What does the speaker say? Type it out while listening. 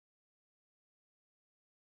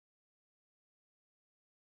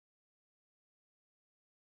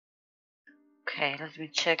Okay, let me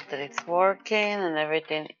check that it's working and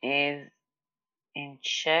everything is in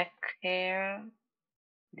check here.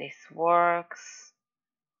 This works.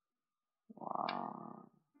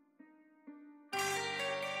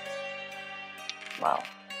 Wow,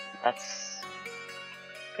 that's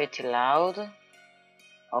pretty loud.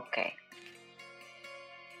 Okay,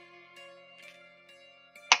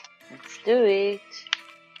 let's do it.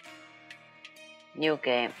 New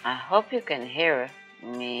game. I hope you can hear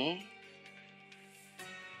me.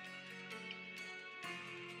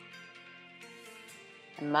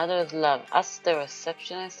 Mother's love. Ask the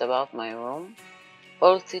receptionist about my room.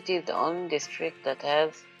 Old City is the only district that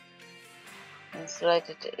has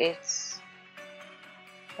insulated its.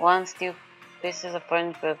 Once new pieces of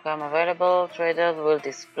furniture become available, traders will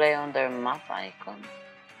display on their map icon.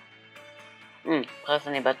 Press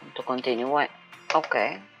any button to continue. Wait.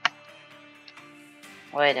 Okay.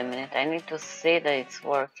 Wait a minute. I need to see that it's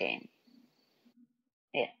working.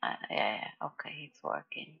 Yeah. Okay, it's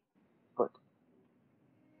working. Good.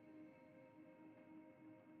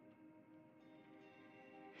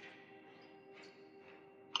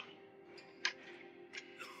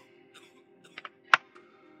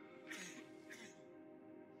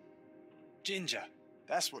 Ginger,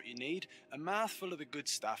 that's what you need. A mouthful of the good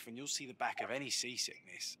stuff and you'll see the back of any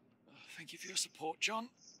seasickness. Thank you for your support, John.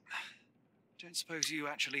 Don't suppose you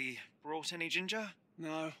actually brought any ginger?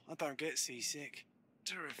 No, I don't get seasick.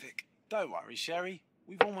 Terrific. Don't worry, Sherry.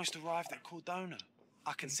 We've almost arrived at Cordona.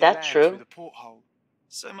 I can see That land true? through the porthole.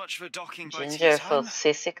 So much for docking by Ginger tea for time.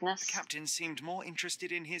 seasickness. The captain seemed more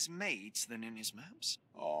interested in his maids than in his maps.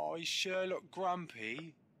 Oh, is Sherlock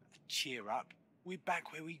grumpy? Cheer up. We're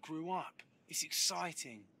back where we grew up. It's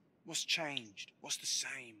exciting. What's changed? What's the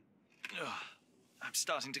same? Ugh. I'm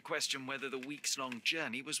starting to question whether the weeks-long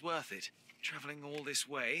journey was worth it. Travelling all this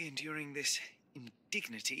way, enduring this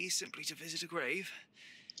indignity simply to visit a grave.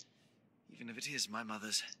 Even if it is my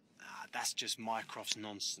mother's. Ah, that's just Mycroft's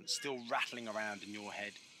nonsense, still rattling around in your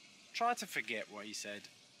head. Try to forget what he said.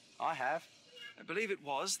 I have. I believe it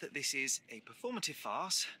was that this is a performative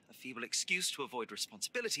farce, a feeble excuse to avoid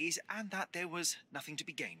responsibilities, and that there was nothing to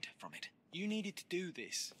be gained from it. You needed to do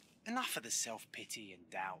this. Enough of the self-pity and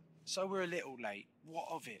doubt. So we're a little late. What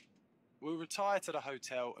of it? We'll retire to the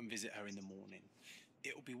hotel and visit her in the morning.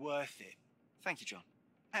 It'll be worth it. Thank you, John.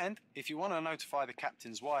 And if you want to notify the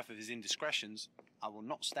captain's wife of his indiscretions, I will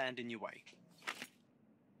not stand in your way.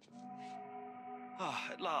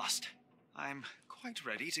 Ah, at last. I'm quite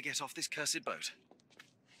ready to get off this cursed boat.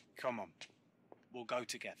 Come on. We'll go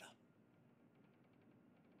together.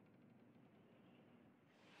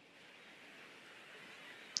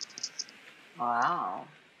 Wow.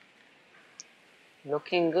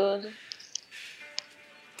 Looking good.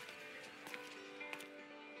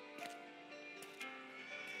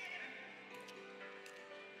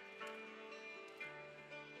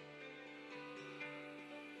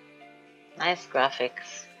 Nice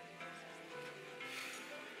graphics.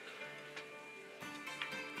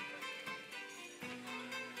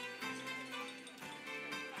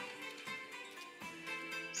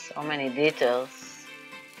 So many details.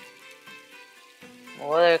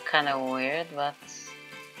 Water kind of weird, but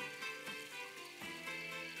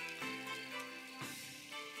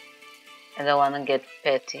I don't want to get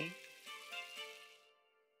petty.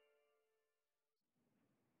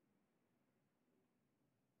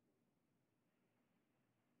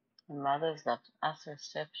 My mother's left. Asked the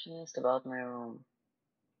receptionist about my room.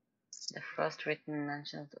 The first written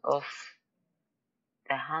mentions of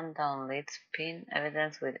the hand down leads pin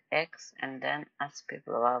evidence with X and then ask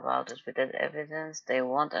people about it. Without evidence, they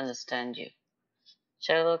won't understand you.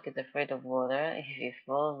 Sherlock is afraid of water. If he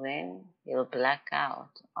falls in, he'll black out.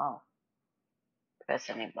 Oh. Press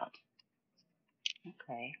any button.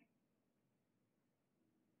 Okay.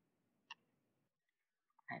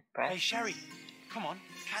 I press. Hey, Sherry. Come on,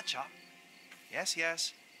 catch up.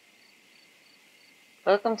 Yes.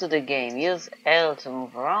 Welcome to the game. Use L to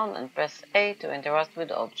move around and press A to interact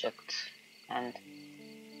with objects. And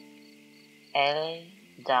L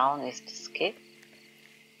down is to skip.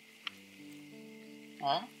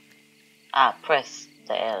 Huh? Press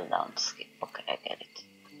the L down to skip. Okay, I get it.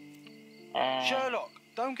 Sherlock,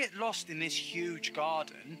 don't get lost in this huge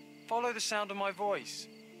garden. Follow the sound of my voice.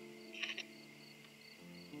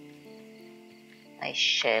 I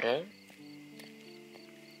shall.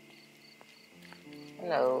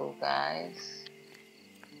 Hello, guys.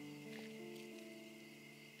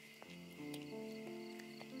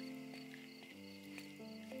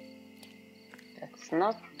 That's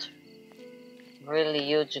not really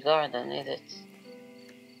huge garden, is it?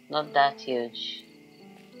 Not that huge.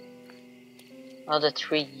 Not a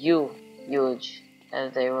tree you huge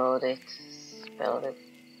as they wrote it, spelled it.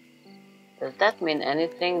 Does that mean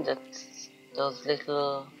anything? That those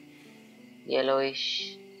little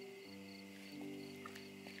yellowish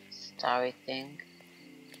starry thing?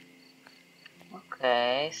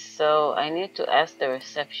 Okay, so I need to ask the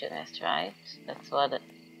receptionist, right? That's what.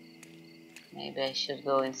 Maybe I should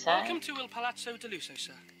go inside. Welcome to Il Palazzo de Lusso,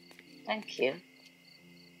 sir. Thank you.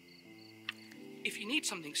 If you need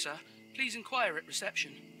something, sir, please inquire at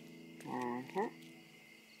reception.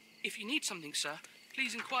 If you need something, sir,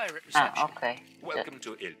 please inquire at reception. Ah, okay. Welcome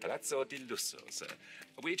to Il Palazzo di Lusso, sir.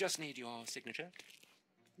 We just need your signature.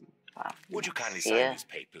 Would you kindly sign these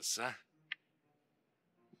papers, sir?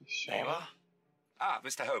 There you are. Ah,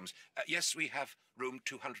 Mr. Holmes. Yes, we have room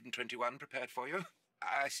 221 prepared for you.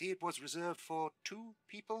 I see it was reserved for 2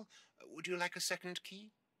 people. Would you like a second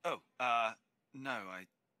key? Oh, no,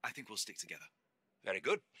 I think we'll stick together. Very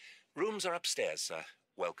good. Rooms are upstairs, sir.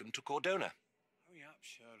 Welcome to Cordona. Hurry up,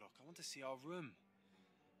 Sherlock. I want to see our room.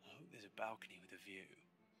 I hope there's a balcony with a view.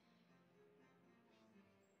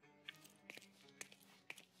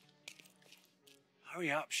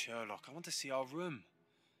 Hurry up, Sherlock. I want to see our room.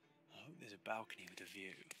 I hope there's a balcony with a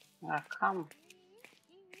view. Ah, come.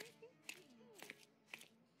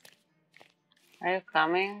 Are you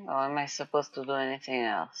coming, or am I supposed to do anything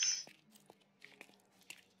else?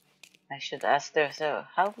 I should ask there, so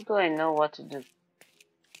how do I know what to do?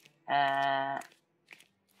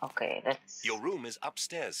 Okay, let's... Your room is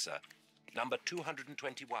upstairs, sir. Number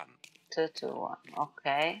 221. 221,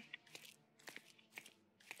 okay.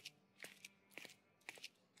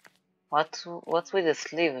 What's with the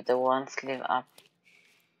sleeve, the one sleeve up?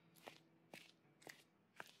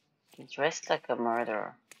 He's dressed like a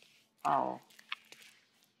murderer. Oh.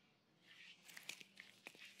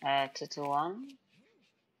 221.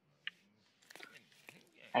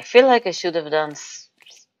 I feel like I should have done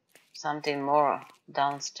something more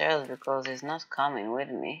downstairs because he's not coming with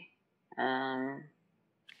me.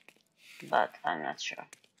 But I'm not sure.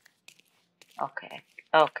 Okay.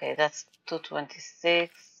 Okay, that's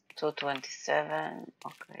 226, 227.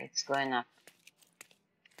 Okay, it's going up.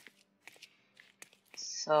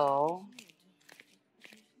 So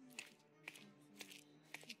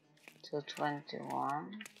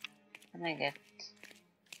 221. Can I get?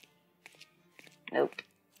 Nope.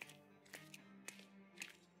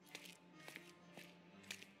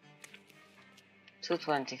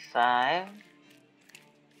 225.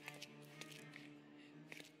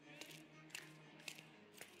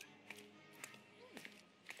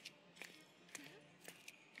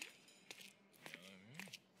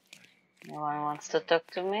 No one wants to talk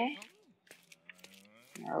to me?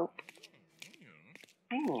 Nope.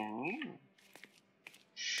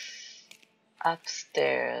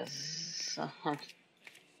 Upstairs.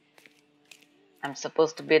 I'm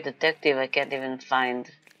supposed to be a detective. I can't even find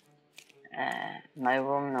my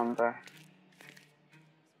room number.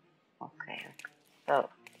 Okay. Oh,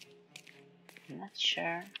 I'm not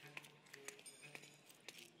sure.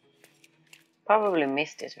 Probably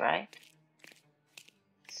missed it, right?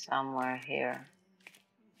 Somewhere here.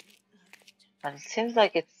 But it seems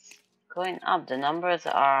like it's going up. The numbers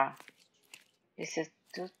are... This is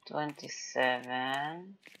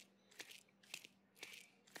 227.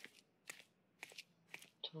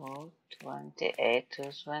 228,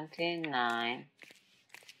 229.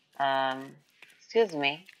 Excuse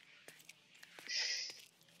me.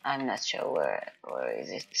 I'm not sure where is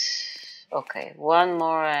it. Okay, one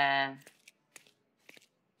more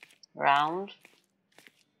round,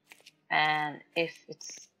 and if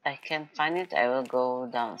I can find it, I will go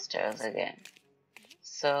downstairs again.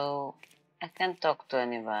 So I can't talk to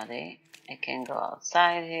anybody. I can go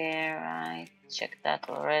outside here, right? Check that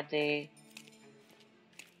already.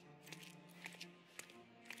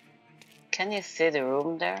 Can you see the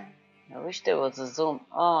room there? I wish there was a zoom.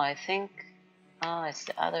 Oh, I think... Oh, it's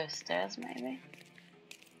the other stairs, maybe?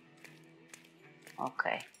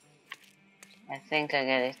 Okay. I think I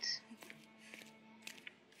get it.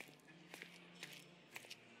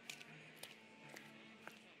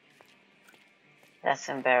 That's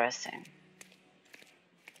embarrassing.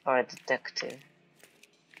 For a detective.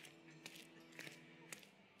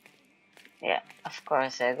 Yeah, of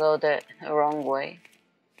course, I go the wrong way.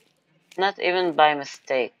 Not even by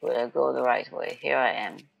mistake will I go the right way. Here I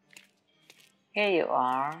am. Here you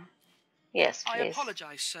are. Yes, please. I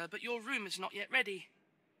apologize, sir, but your room is not yet ready.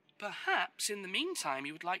 Perhaps, in the meantime,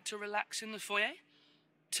 you would like to relax in the foyer?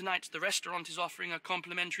 Tonight, the restaurant is offering a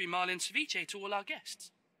complimentary marlin ceviche to all our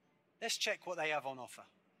guests. Let's check what they have on offer.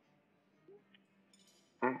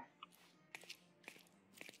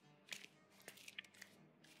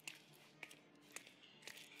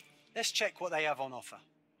 Let's check what they have on offer.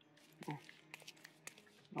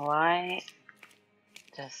 Why?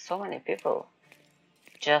 There's so many people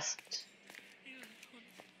just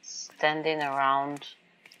standing around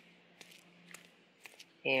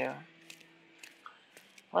here.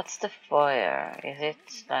 What's the foyer? Is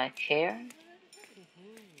it like here?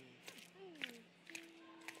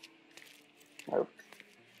 Nope.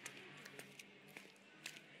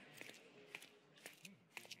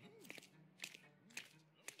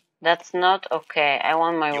 That's not okay. I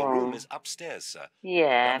want my Your room. room is upstairs, sir.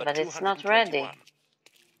 Yeah, Number but it's not ready. 221.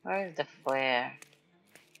 Where is the foyer?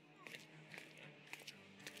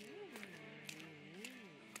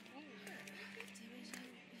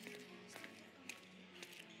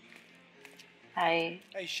 Hi.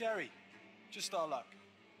 Hey, Sherry, just our luck.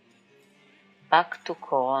 Back to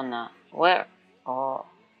Corona. Where? Oh,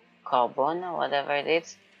 Carbona, whatever it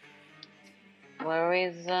is. Where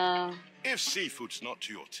is, If seafood's not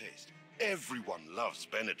to your taste, everyone loves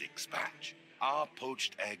Benedict's batch. Our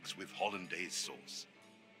poached eggs with hollandaise sauce.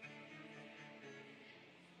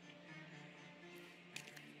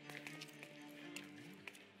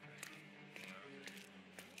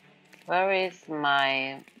 where is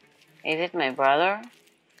my, is it my brother?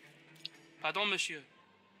 Pardon, monsieur,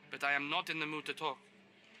 but I am not in the mood to talk.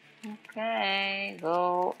 Okay,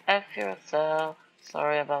 go F yourself.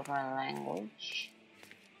 Sorry about my language.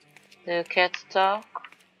 Do you care to talk?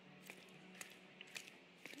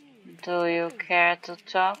 Do you care to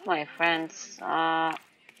talk, my friends? What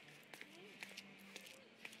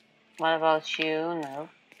about you? No.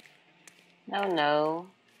 No, no.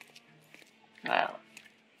 Well.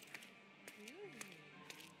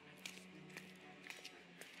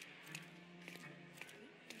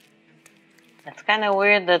 It's kind of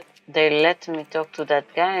weird that they let me talk to that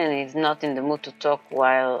guy and he's not in the mood to talk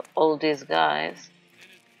while all these guys,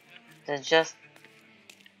 they're just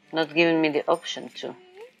not giving me the option to.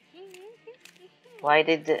 Why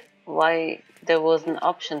there was an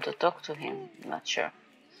option to talk to him? Not sure.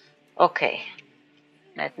 Okay,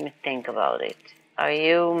 let me think about it. Are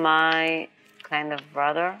you my kind of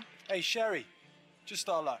brother? Hey, Sherry, just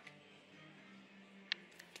our luck.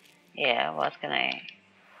 Yeah, what can I...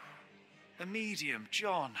 A medium,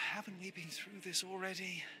 John. Haven't we been through this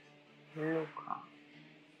already? Luca.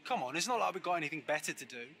 Come on, it's not like we've got anything better to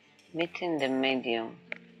do. Meeting the medium.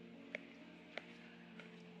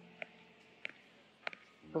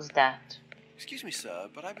 Who's that? Excuse me, sir,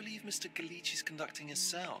 but I believe Mr. Galici is conducting a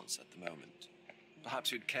séance at the moment.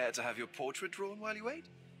 Perhaps you'd care to have your portrait drawn while you wait?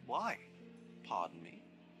 Why? Pardon me?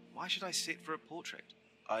 Why should I sit for a portrait?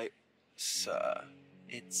 Sir,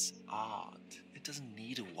 it's art. It doesn't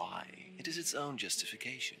need a why. It is its own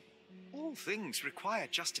justification. All things require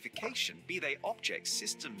justification, be they objects,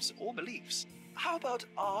 systems, or beliefs. How about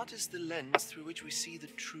art as the lens through which we see the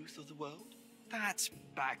truth of the world? That's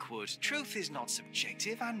backward. Truth is not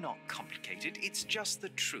subjective and not complicated. It's just the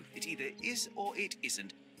truth. It either is or it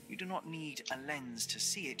isn't. You do not need a lens to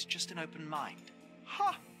see it, just an open mind.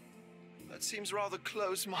 Ha! That seems rather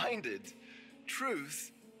close-minded.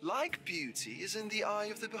 Truth, like beauty, is in the eye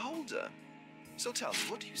of the beholder. So tell me,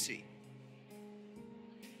 what do you see?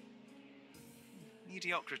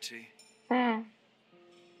 Mediocrity.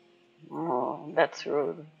 Oh, that's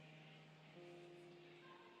rude.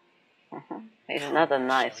 He's not a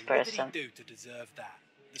nice Sherry, what person. did he do to deserve that?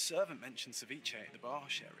 The servant mentioned ceviche at the bar,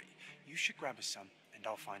 Sherry. You should grab us some, and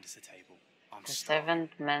I'll find us a table. I'm The starving.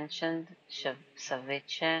 servant mentioned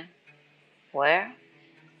ceviche. Where?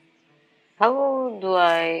 How do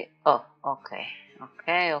I... Oh, okay.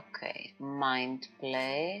 Okay. Mind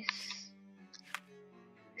place.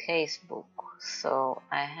 Casebook. So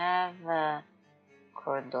I have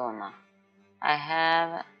Cordona. I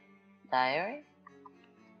have diary.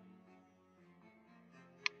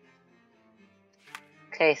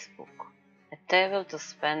 Casebook. A table to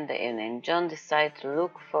spend the evening. John decided to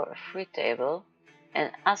look for a free table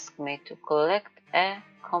and asked me to collect a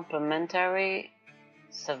complimentary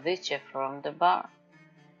ceviche from the bar.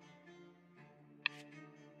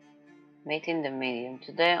 Meeting the medium.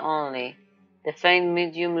 Today only, the famed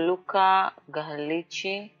medium Luca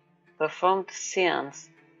Galici performed a seance.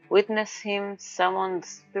 Witness him summon the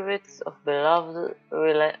spirits of beloved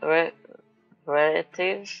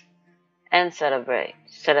relatives and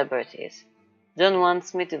celebrities. John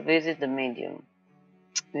wants me to visit the medium.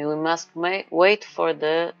 We must wait for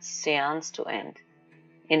the seance to end.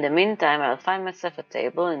 In the meantime, I'll find myself a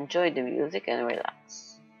table, enjoy the music, and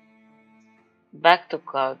relax. Back to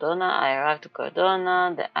Cardona. I arrived to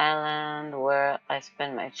Cardona, the island where I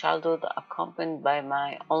spent my childhood, accompanied by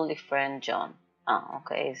my only friend, John. Ah,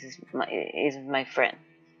 okay, he's my friend.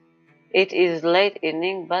 It is late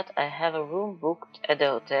evening, but I have a room booked at the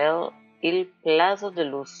Hotel Il Palazzo de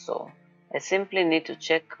Lusso. I simply need to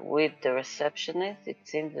check with the receptionist. It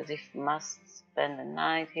seems as if I must spend the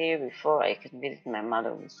night here before I can visit my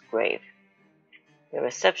mother's grave. The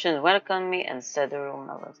receptionist welcomed me and said the room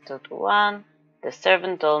number was 221. The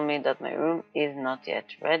servant told me that my room is not yet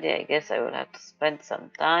ready. I guess I will have to spend some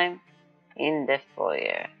time in the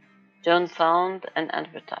foyer. John found an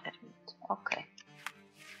advertisement. Okay.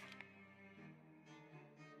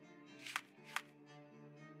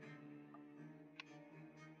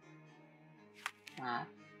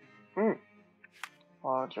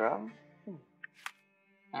 Wardrobe.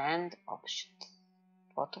 And options.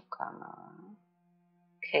 Photo camera.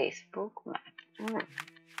 Casebook map.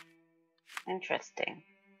 Interesting.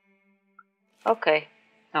 Okay.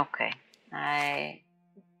 I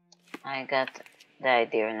got the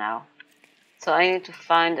idea now. So I need to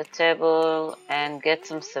find a table and get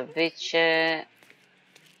some ceviche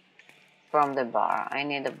from the bar. I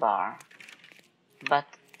need a bar. But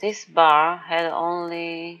this bar had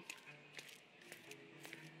only...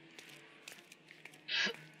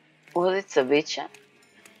 Was it ceviche?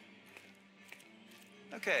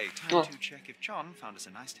 Okay, time to check if John found us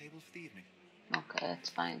a nice table for the evening. Okay, let's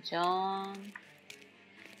find John.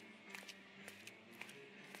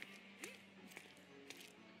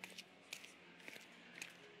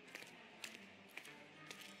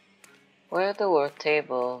 Where the word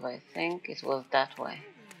table, I think it was that way.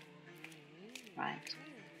 Right.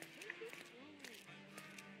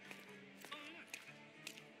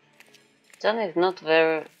 John is not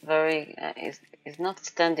is not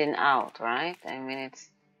standing out, right? I mean, it's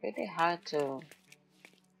really hard to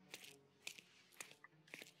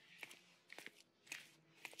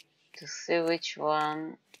see which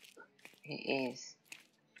one he is.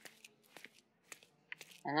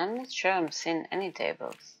 And I'm not sure I'm seeing any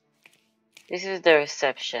tables. This is the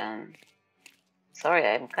reception. Sorry,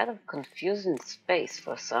 I'm kind of confused in space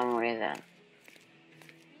for some reason.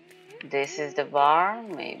 This is the bar,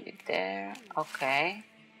 maybe there. Okay.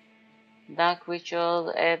 Dark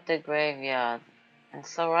ritual at the graveyard. And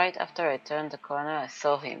so right after I turned the corner, I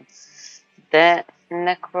saw him. The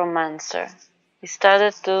necromancer. He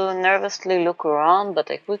started to nervously look around, but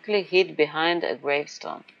I quickly hid behind a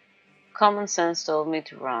gravestone. Common sense told me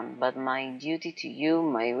to run, but my duty to you,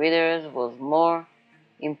 my readers, was more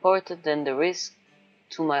important than the risk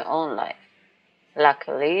to my own life.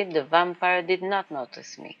 Luckily, the vampire did not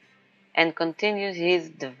notice me, and continued his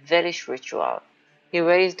devilish ritual. He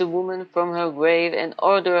raised the woman from her grave and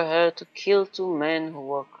ordered her to kill two men who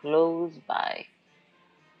were close by.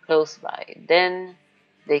 Then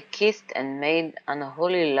they kissed and made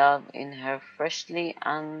unholy love in her freshly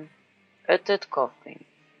unearthed coffin.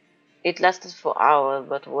 It lasted for hours,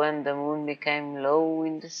 but when the moon became low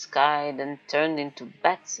in the sky, then turned into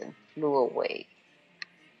bats and flew away.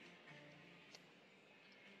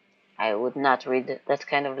 I would not read that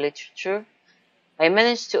kind of literature. I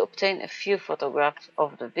managed to obtain a few photographs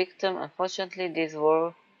of the victim. Unfortunately, these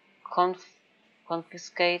were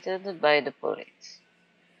confiscated by the police.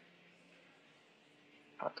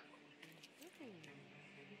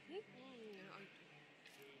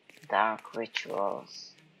 Dark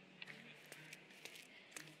rituals.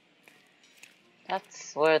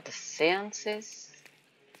 That's where the seance is.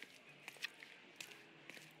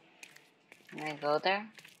 Can I go there?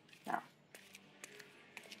 No.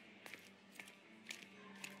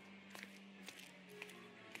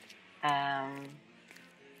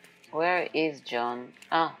 Where is John?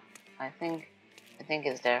 Ah, I think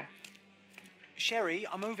it's there. Sherry,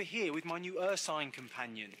 I'm over here with my new Ursine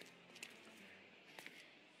companion.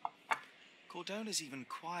 Cordona's even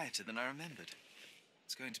quieter than I remembered.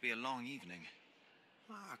 It's going to be a long evening.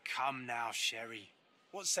 Ah, come now, Sherry.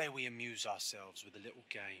 What say we amuse ourselves with a little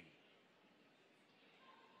game?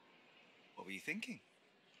 What were you thinking?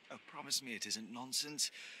 Oh, promise me it isn't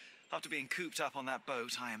nonsense. After being cooped up on that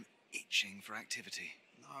boat, I am itching for activity.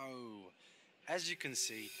 No. As you can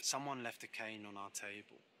see, someone left a cane on our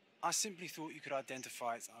table. I simply thought you could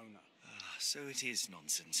identify its owner. So it is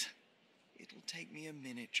nonsense. It'll take me a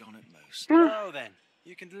minute, John, at most. Well then,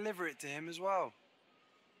 you can deliver it to him as well.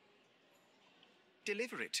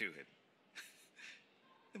 Deliver it to him?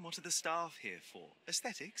 Then what are the staff here for?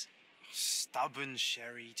 Aesthetics? Stubborn,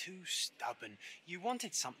 Sherry, too stubborn. You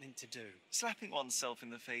wanted something to do. Slapping oneself in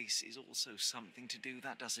the face is also something to do.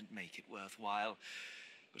 That doesn't make it worthwhile.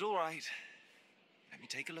 But all right, let me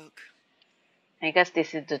take a look. I guess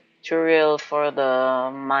this is the tutorial for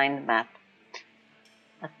the mind map.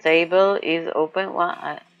 A table is open. Well,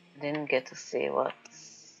 I didn't get to see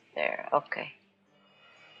what's there. Okay.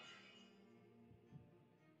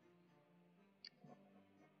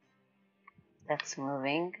 That's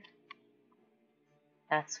moving.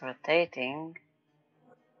 That's rotating.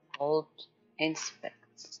 Hold inspect.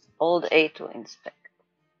 Hold A to inspect.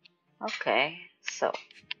 Okay, so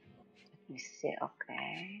let me see.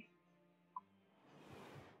 Okay.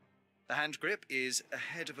 The hand grip is a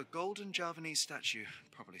head of a golden Javanese statue,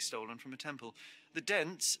 probably stolen from a temple. The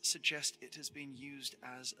dents suggest it has been used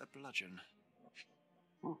as a bludgeon.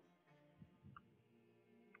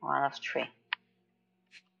 1 of 3.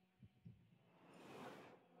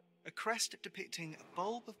 A crest depicting a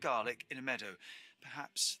bulb of garlic in a meadow,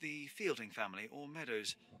 perhaps the Fielding family or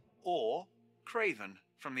Meadows, or Craven,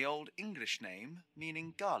 from the Old English name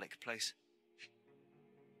meaning garlic place.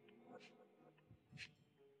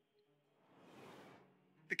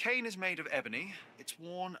 The cane is made of ebony, it's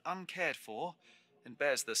worn uncared for, and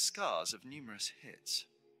bears the scars of numerous hits.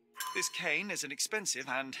 This cane is an expensive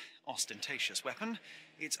and ostentatious weapon.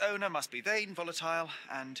 Its owner must be vain, volatile,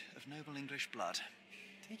 and of noble English blood.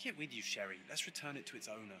 Take it with you, Sherry. Let's return it to its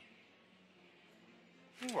owner.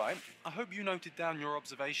 All right, I hope you noted down your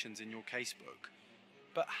observations in your casebook.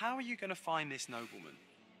 But how are you going to find this nobleman?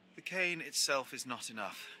 The cane itself is not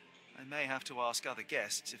enough. I may have to ask other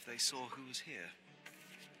guests if they saw who was here.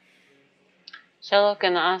 Sherlock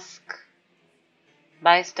can ask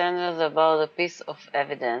bystanders about a piece of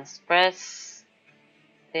evidence. Press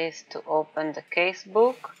this to open the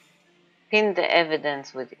casebook. Pin the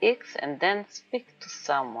evidence with X and then speak to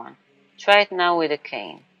someone. Try it now with a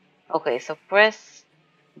cane. Okay, so press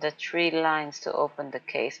the 3 lines to open the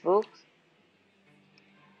casebook.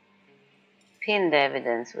 Pin the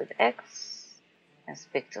evidence with X and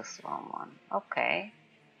speak to someone. Okay.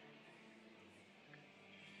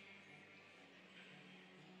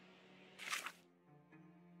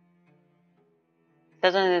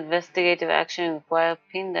 Certain investigative action require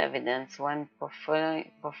pinned evidence when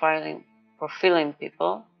profiling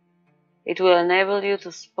people. It will enable you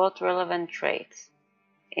to spot relevant traits.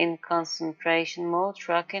 In concentration mode,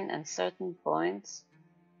 tracking and certain points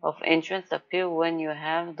of interest appear when you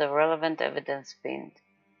have the relevant evidence pinned.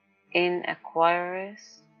 In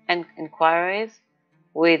inquiries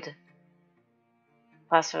with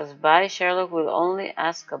passers-by, Sherlock will only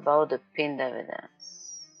ask about the pinned evidence.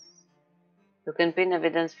 You can pin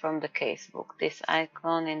evidence from the casebook. This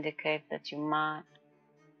icon indicates that you might...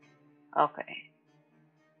 Okay.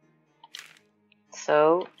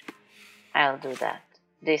 So, I'll do that.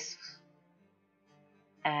 This.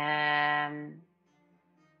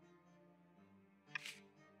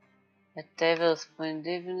 The tablespoon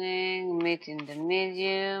evening, meat in the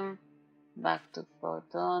medium, back to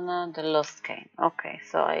Portona, the lost cane. Okay,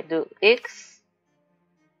 so I do X,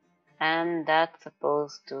 and that's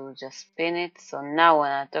supposed to just pin it. So now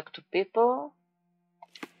when I talk to people,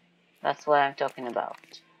 that's what I'm talking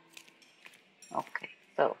about. Okay,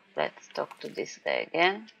 so let's talk to this guy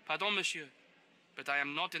again. Pardon, monsieur, but I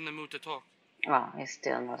am not in the mood to talk. Oh, he's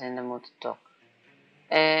still not in the mood to talk.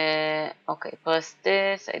 Okay, press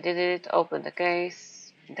this. I did it. Open the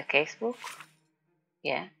case. The casebook.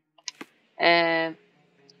 Yeah.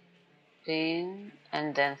 Pin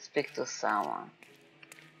and then speak to someone.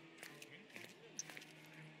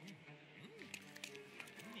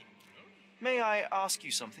 May I ask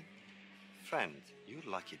you something? Friend, you're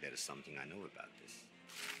lucky there is something I know about this.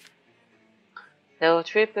 There were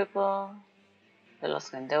 3 people.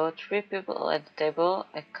 There were 3 people at the table,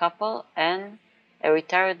 a couple and a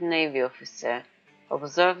retired Navy officer.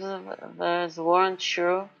 Observers weren't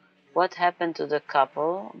sure what happened to the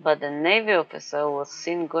couple, but the Navy officer was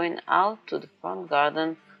seen going out to the front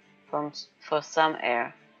garden for some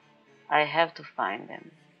air. I have to find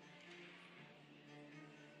them.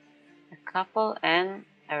 A couple and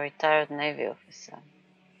a retired Navy officer.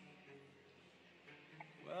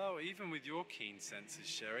 Well, even with your keen senses,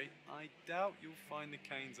 Sherry, I doubt you'll find the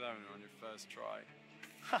cane's owner on your first try.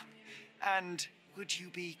 And would you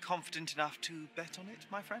be confident enough to bet on it,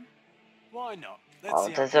 my friend? Why not? Oh,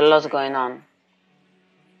 see how there's good a lot you going really on.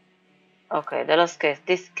 Okay, the last case.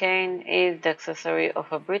 This cane is the accessory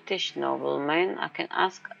of a British nobleman. I can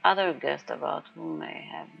ask other guests about who may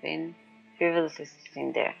have been previously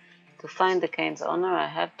seen there. To find the cane's owner, I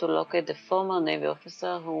have to locate the former Navy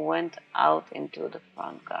officer who went out into the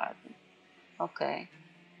front garden. Okay.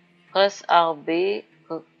 Press RB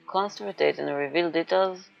to concentrate and reveal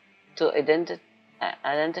details to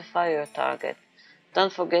identify your target.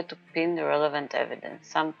 Don't forget to pin the relevant evidence.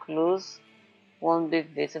 Some clues won't be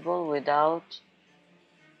visible without.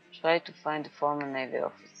 Try to find the former Navy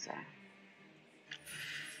officer.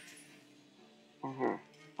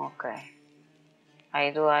 Okay. How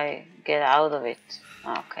do I get out of it?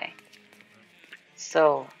 Okay.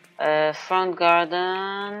 So, front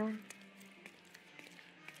garden.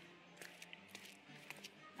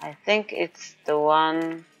 I think it's the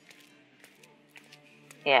one.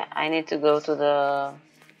 Yeah, I need to go to the,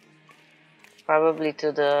 probably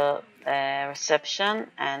to the reception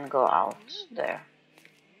and go out there.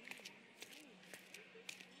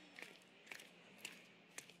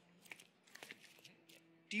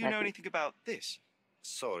 Do you know anything about this?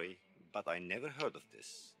 Sorry, but I never heard of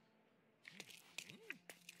this.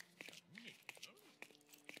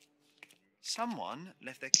 Someone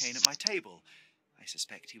left their cane at my table. I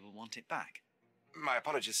suspect he will want it back. My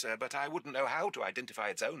apologies, sir, but I wouldn't know how to identify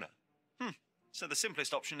its owner. So the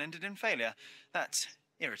simplest option ended in failure. That's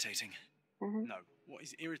irritating. No, what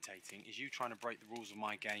is irritating is you trying to break the rules of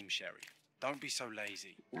my game, Sherry. Don't be so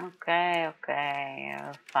lazy. Okay,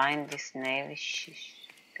 I'll find this Navy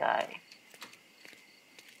guy.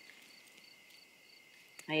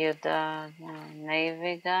 Are you the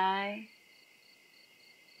Navy guy?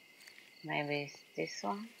 Maybe it's this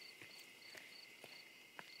one?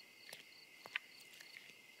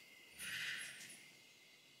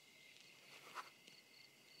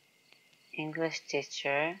 English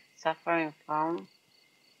teacher suffering from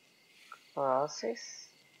sclerosis?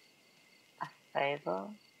 A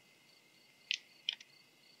fable?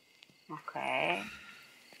 Okay.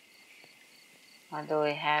 What do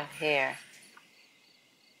we have here?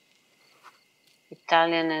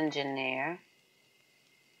 Italian engineer,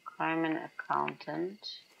 crime and accountant.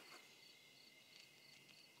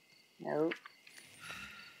 Nope.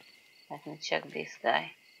 Let me check this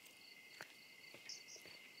guy.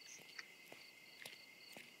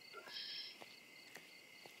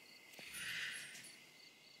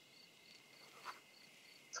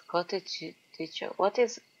 Scottish teacher. What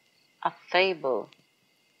is a fable?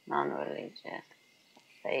 Non-religious.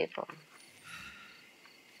 Fable.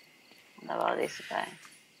 What about this guy?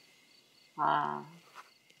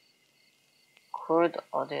 Kurd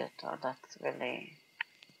auditor. That's really...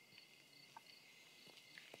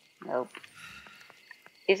 Nope.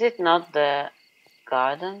 Is it not the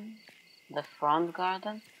garden? The front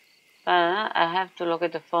garden? I have to look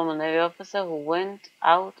at the former Navy officer who went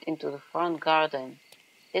out into the front garden.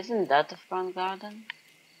 Isn't that the front garden?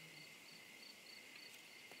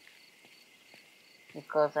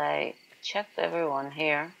 Because I checked everyone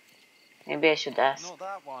here. Maybe I should ask. Not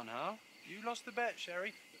that one, huh? You lost the bet,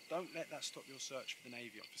 Sherry. But don't let that stop your search for the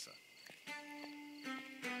Navy officer.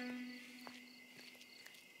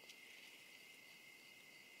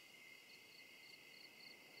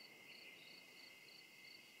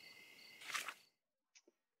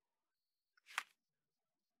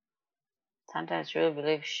 Sometimes I really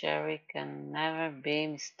believe Sherry can never be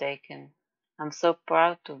mistaken. I'm so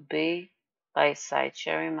proud to be by his side.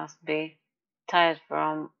 Sherry must be tired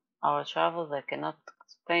from our travels. I cannot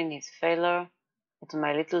explain his failure at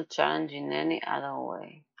my little challenge in any other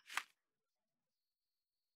way.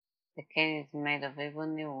 The cane is made of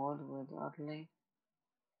ebony wood with oddly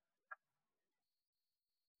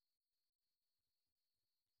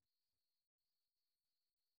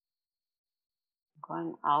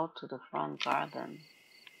going out to the front garden.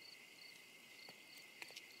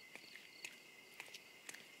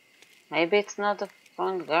 Maybe it's not the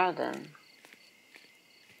front garden.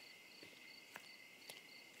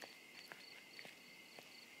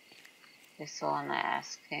 This one I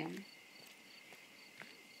asked him.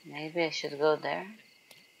 Maybe I should go there.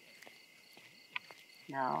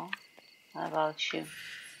 No. What about you?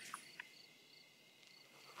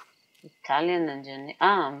 Italian engineer.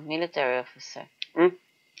 Military officer. Can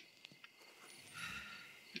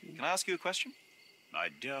I ask you a question? My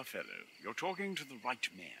dear fellow, you're talking to the right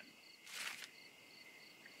man.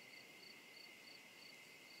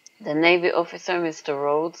 The Navy officer, Mr.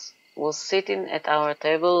 Rhodes, was sitting at our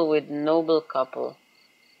table with noble couple.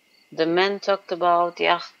 The men talked about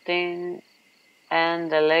yachting,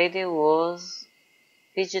 and the lady was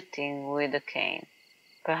fidgeting with a cane.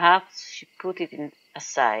 Perhaps she put it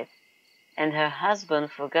aside, and her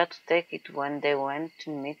husband forgot to take it when they went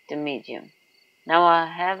to meet the medium. Now I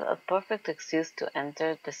have a perfect excuse to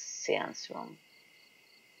enter the seance room.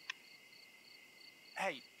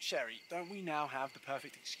 Hey, Sherry, don't we now have the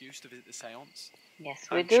perfect excuse to visit the seance? Yes,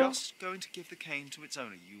 we I'm do. just going to give the cane to its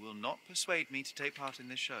owner. You will not persuade me to take part in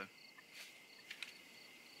this show.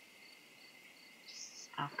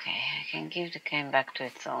 Okay, I can give the cane back to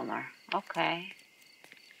its owner. Okay.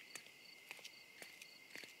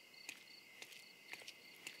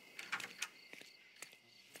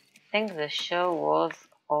 I think the show was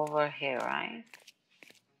over here, right?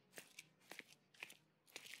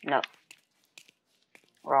 No.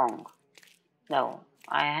 Wrong. No.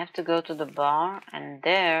 I have to go to the bar, and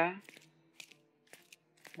there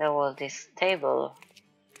was this table.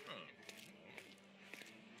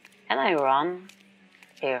 Can I run?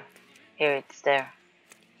 Here. Here, it's there.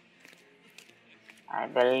 I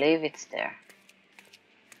believe it's there.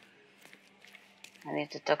 I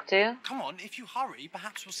need to talk to you. Come on, if you hurry,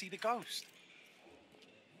 perhaps we'll see the ghost.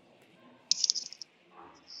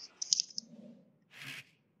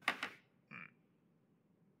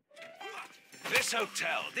 This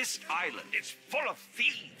hotel, this island, it's full of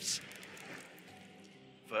thieves.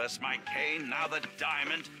 First my cane, now the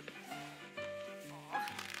diamond.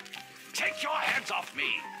 Take your hands off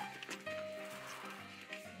me!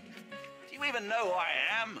 Do you even know who I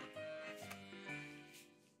am?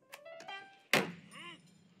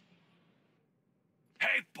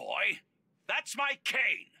 Hey, boy, that's my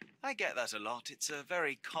cane. I get that a lot. It's a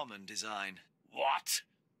very common design. What?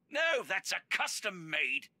 No, that's a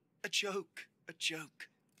custom-made. A joke. A joke.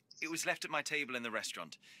 It was left at my table in the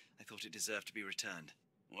restaurant. I thought it deserved to be returned.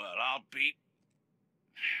 Well, I'll be...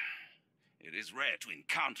 It is rare to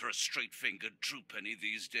encounter a straight-fingered true penny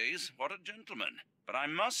these days. What a gentleman. But I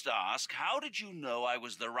must ask, how did you know I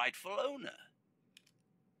was the rightful owner?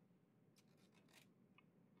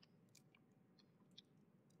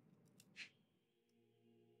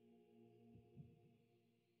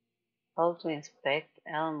 Hold to inspect,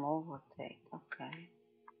 L move, rotate. Okay.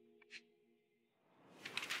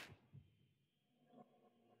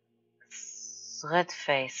 Red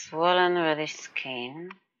face, swollen reddish skin.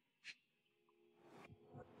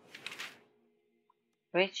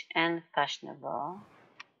 Rich and fashionable.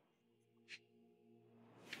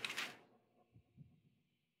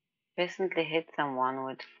 Recently hit someone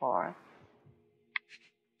with force.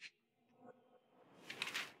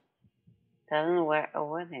 Doesn't wear a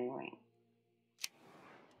wedding ring.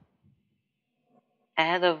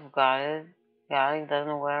 Ahead of garlic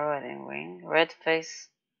doesn't wear a wedding ring. Red face,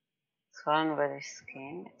 swollen reddish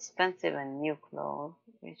skin. Expensive and new clothes.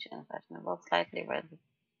 Rich and fashionable. Slightly red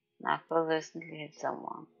knuckles. Recently hit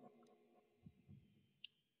someone.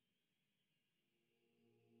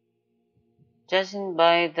 Judging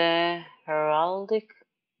by the heraldic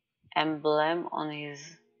emblem on his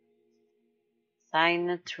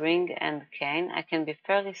signet ring and cane, I can be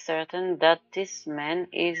fairly certain that this man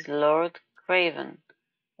is Lord Craven,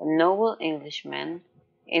 a noble Englishman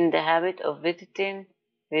in the habit of visiting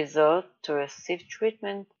resorts to receive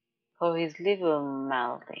treatment for his liver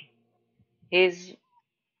malady. His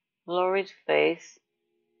florid face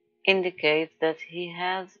indicates that he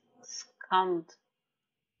has succumbed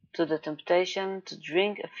to the temptation to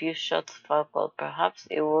drink a few shots of alcohol. Perhaps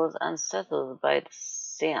he was unsettled by the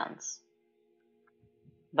seance.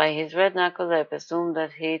 By his red knuckles, I presume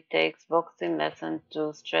that he takes boxing lessons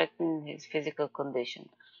to strengthen his physical condition.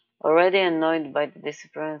 Already annoyed by the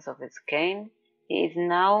disappearance of his cane, he is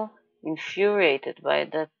now infuriated by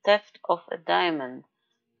the theft of a diamond,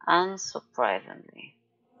 unsurprisingly.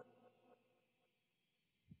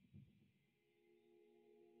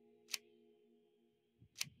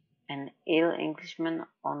 An ill Englishman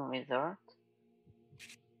on resort?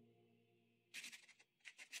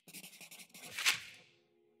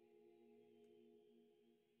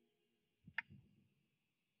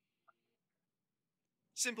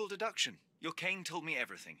 Simple deduction. Your cane told me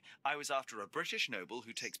everything. I was after a British noble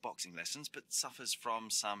who takes boxing lessons but suffers from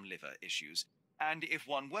some liver issues. And if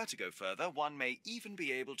one were to go further, one may even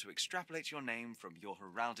be able to extrapolate your name from your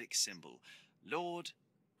heraldic symbol, Lord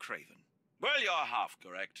Craven. Well, you're half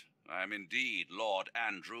correct. I am indeed Lord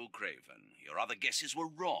Andrew Craven. Your other guesses were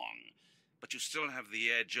wrong, but you still have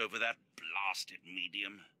the edge over that blasted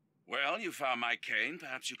medium. Well, you found my cane.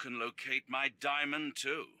 Perhaps you can locate my diamond,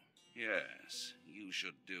 too. Yes, you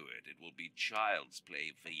should do it. It will be child's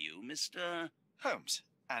play for you, Mr. Holmes.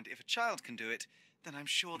 And if a child can do it, then I'm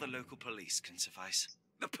sure the local police can suffice.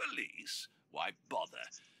 The police? Why bother?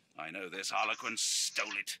 I know this harlequin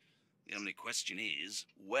stole it. The only question is,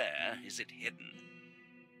 where is it hidden?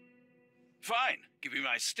 Fine. Give me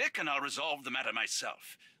my stick and I'll resolve the matter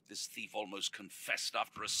myself. This thief almost confessed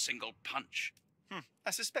after a single punch. I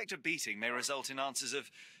suspect a beating may result in answers of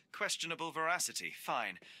questionable veracity.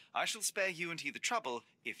 Fine. I shall spare you and he the trouble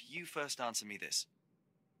if you first answer me this.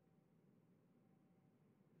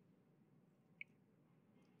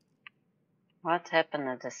 What happened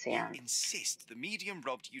at the You seance? insist the medium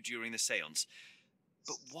robbed you during the seance.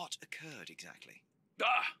 But what occurred exactly?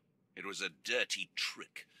 Ah, it was a dirty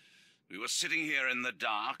trick. We were sitting here in the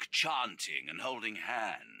dark, chanting and holding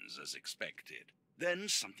hands as expected. Then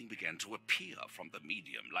something began to appear from the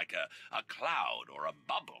medium, like a cloud or a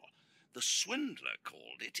bubble. The swindler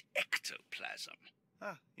called it ectoplasm.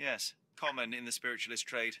 Ah, yes. Common in the spiritualist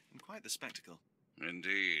trade, and quite the spectacle.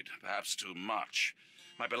 Indeed, perhaps too much.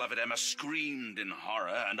 My beloved Emma screamed in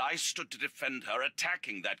horror, and I stood to defend her,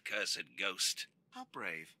 attacking that cursed ghost. How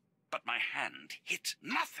brave. But my hand hit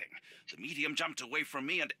nothing. The medium jumped away from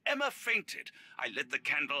me, and Emma fainted. I lit the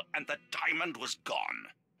candle, and the diamond was gone.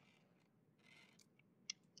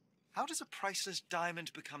 How does a priceless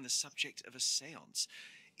diamond become the subject of a séance?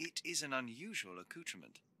 It is an unusual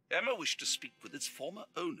accoutrement. Emma wished to speak with its former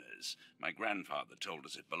owners. My grandfather told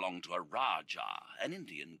us it belonged to a Rajah, an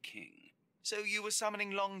Indian king. So you were summoning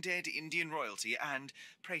long-dead Indian royalty, and,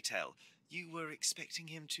 pray tell, you were expecting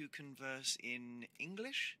him to converse in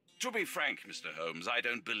English? To be frank, Mr. Holmes, I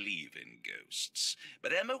don't believe in ghosts.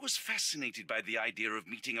 But Emma was fascinated by the idea of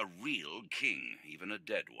meeting a real king, even a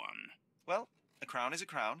dead one. Well, a crown is a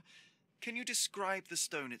crown. Can you describe the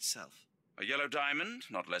stone itself? A yellow diamond,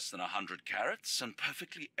 not less than 100 carats, and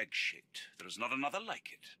perfectly egg-shaped. There is not another like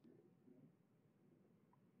it.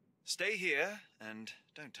 Stay here, and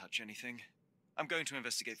don't touch anything. I'm going to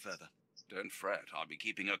investigate further. Don't fret, I'll be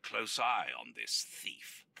keeping a close eye on this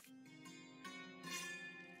thief.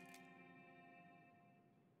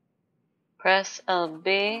 Press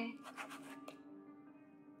LB.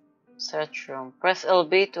 Search room. Press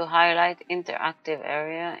LB to highlight interactive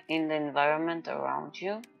area in the environment around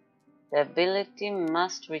you. The ability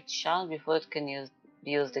must recharge before it can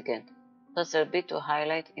be used again. Press LB to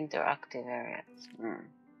highlight interactive areas.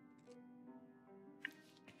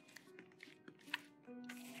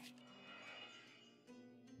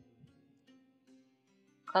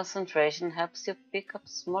 Concentration helps you pick up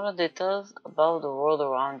smaller details about the world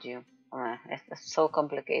around you. It's so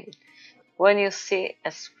complicated. When you see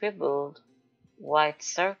a scribbled white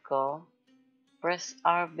circle, press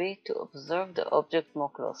RB to observe the object more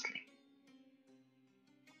closely.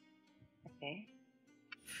 Okay.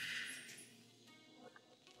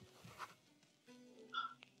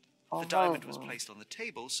 The diamond was placed on the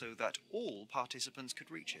table so that all participants could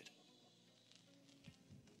reach it.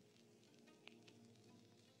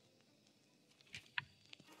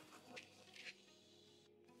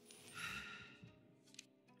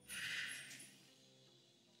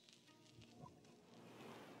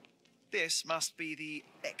 This must be the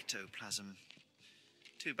ectoplasm.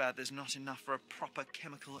 Too bad there's not enough for a proper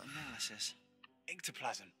chemical analysis.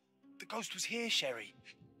 Ectoplasm. The ghost was here, Sherry.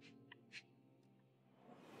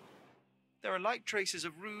 There are light traces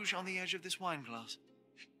of rouge on the edge of this wine glass.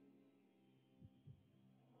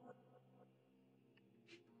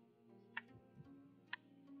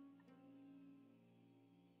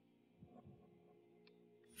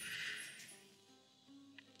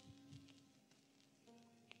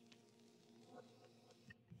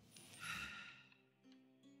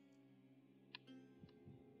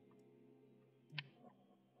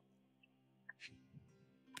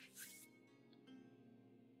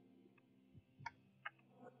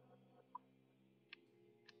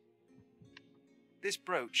 This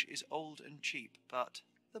brooch is old and cheap, but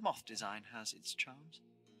the moth design has its charms.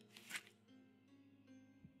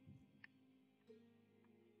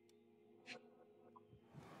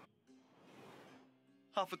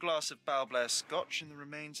 Half a glass of Balblair Scotch and the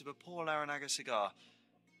remains of a Paul Aranaga cigar.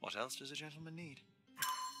 What else does a gentleman need?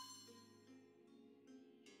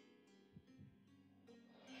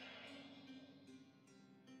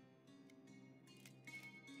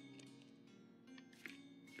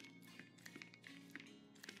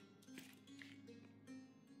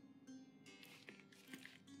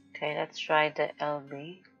 Okay, let's try the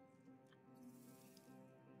LB.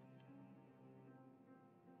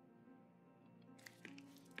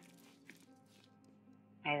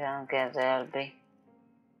 I don't get the LB.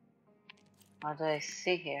 What do I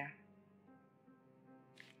see here?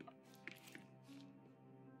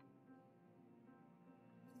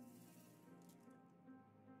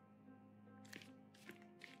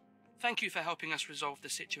 Thank you for helping us resolve the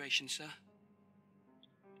situation, sir.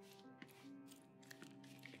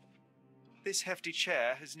 This hefty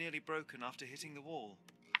chair has nearly broken after hitting the wall.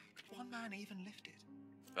 Could one man even lift it?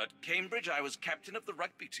 At Cambridge, I was captain of the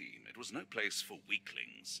rugby team. It was no place for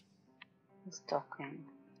weaklings. Who's talking?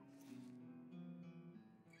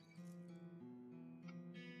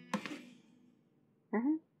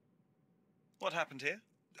 What happened here?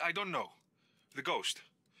 I don't know. The ghost.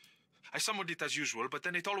 I summoned it as usual, but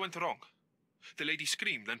then it all went wrong. The lady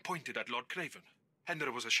screamed and pointed at Lord Craven. And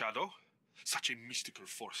there was a shadow. Such a mystical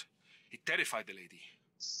force. It terrified the lady.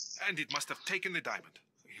 And it must have taken the diamond.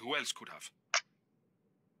 Who else could have?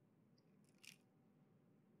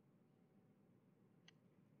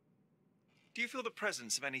 Do you feel the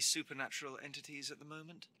presence of any supernatural entities at the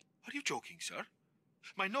moment? Are you joking, sir?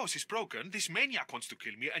 My nose is broken, this maniac wants to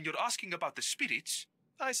kill me, and you're asking about the spirits?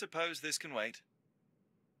 I suppose this can wait.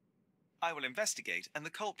 I will investigate, and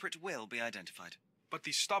the culprit will be identified. But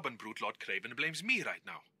the stubborn brute Lord Craven blames me right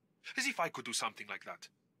now. As if I could do something like that.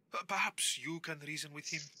 Perhaps you can reason with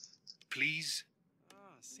him? Please?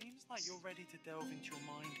 Seems like you're ready to delve into your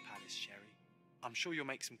mind palace, Sherry. I'm sure you'll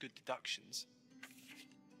make some good deductions.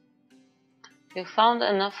 You found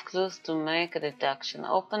enough clues to make a deduction.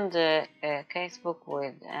 Open the casebook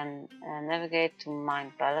with and navigate to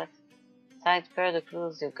Mind Palace. Cite per the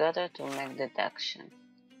clues you gather to make deduction.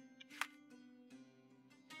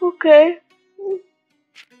 Okay.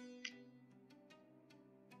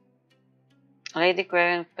 Lady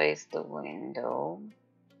Craven faced the window.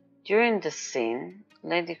 During the scene,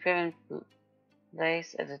 Lady Craven's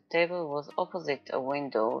place at the table was opposite a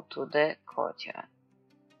window to the courtyard.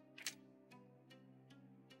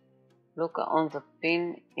 Look on the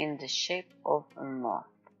pin in the shape of a moth.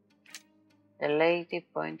 The lady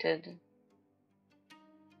pointed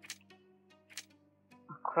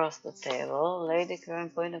across the table. Lady Craven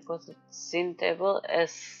pointed across the scene table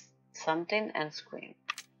as something and screamed.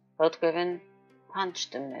 Lord Craven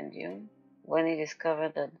punched the medium. When he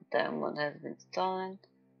discovered that the diamond had been stolen,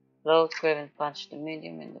 Lord Craven punched the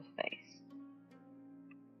medium in the face.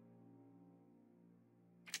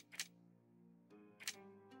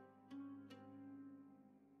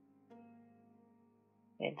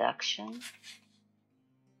 Deduction.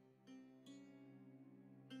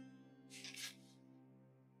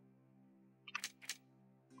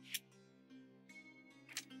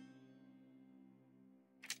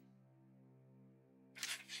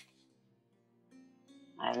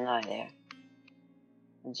 I have no idea.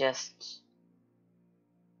 Just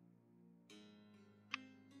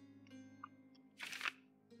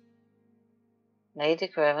Lady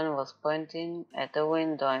Craven was pointing at the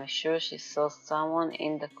window. I'm sure she saw someone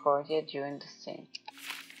in the courtyard during the scene.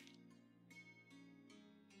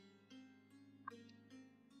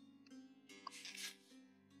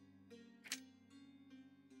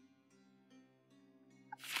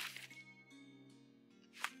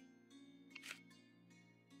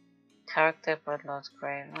 Character for Lord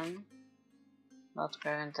Craven. Lord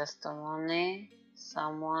Craven testimony.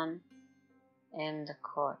 Someone in the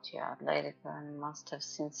courtyard. Lady Craven must have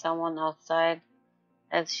seen someone outside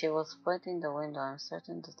as she was pointing the window. I'm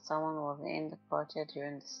certain that someone was in the courtyard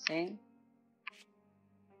during the scene.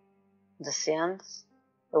 The seance,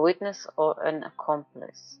 a witness or an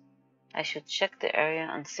accomplice. I should check the area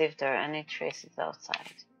and see if there are any traces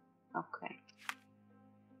outside. Okay.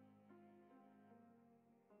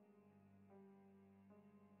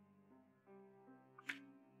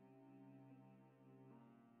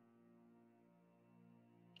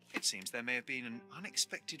 It seems there may have been an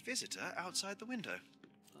unexpected visitor outside the window.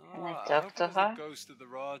 Can I I talk hope to it was her? the ghost of the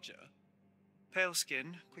Raja. Pale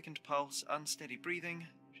skin, quickened pulse, unsteady breathing.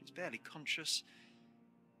 She's barely conscious.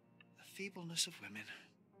 The feebleness of women.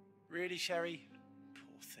 Really, Sherry?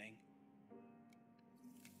 Poor thing.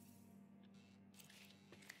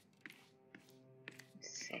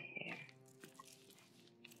 Let's see here.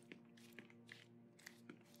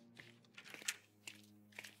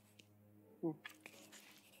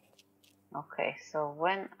 Okay, so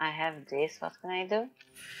when I have this, what can I do?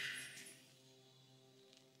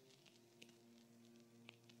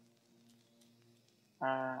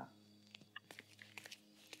 Oh.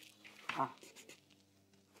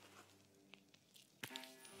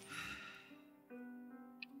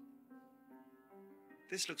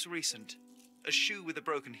 This looks recent. A shoe with a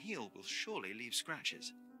broken heel will surely leave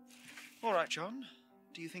scratches. All right, John.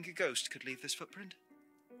 Do you think a ghost could leave this footprint?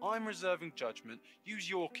 I'm reserving judgment. Use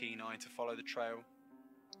your keen eye to follow the trail.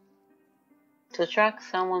 To track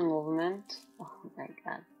someone movement. Oh my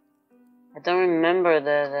god. I don't remember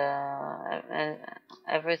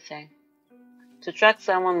everything. To track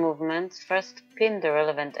someone movements, first pin the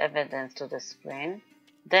relevant evidence to the screen,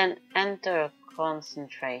 then enter a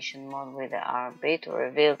concentration mode with the RB to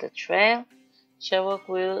reveal the trail. Sherlock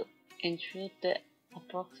will intrude the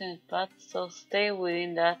approximate path, so stay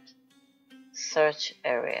within that search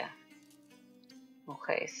area.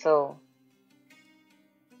 Okay, so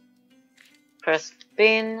first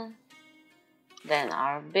pin, then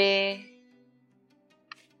RB.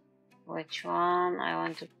 Which one I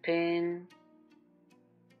want to pin?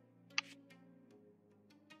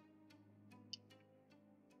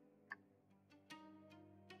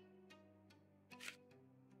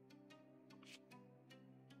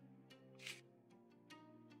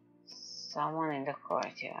 Someone in the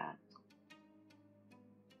courtyard.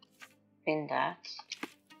 Pin that.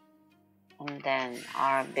 And then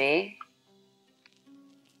RB.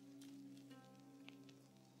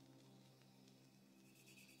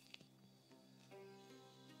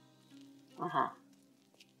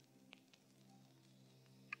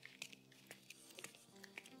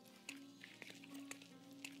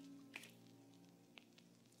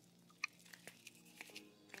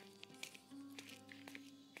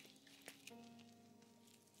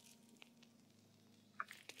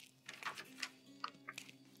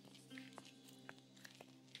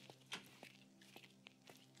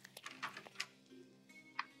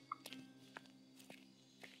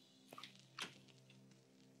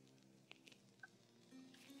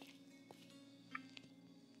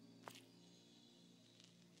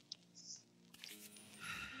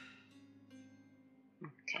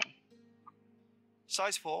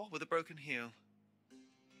 Size 4 with a broken heel.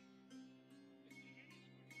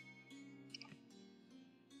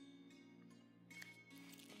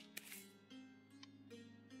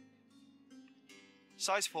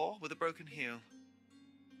 Size 4 with a broken heel.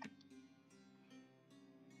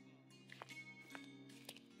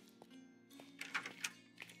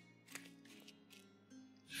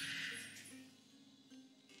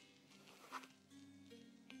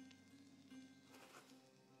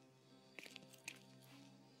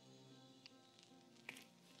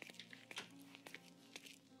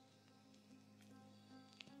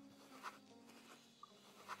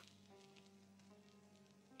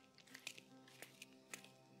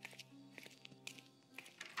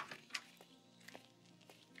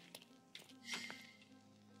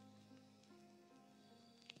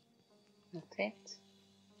 That's it.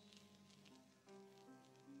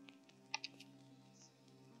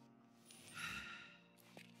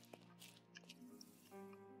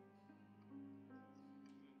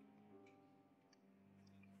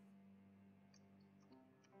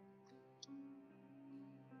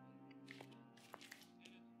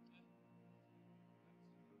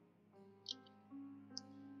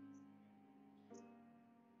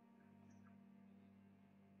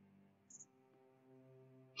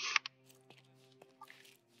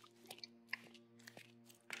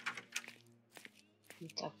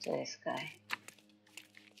 Talk to this guy.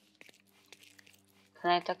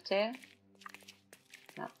 Can I talk to you?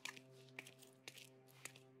 No.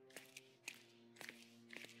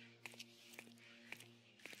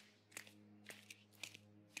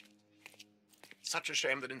 Such a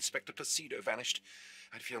shame that Inspector Placido vanished.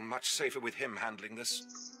 I'd feel much safer with him handling this.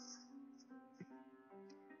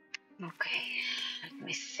 Okay, let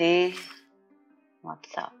me see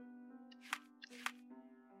what's up.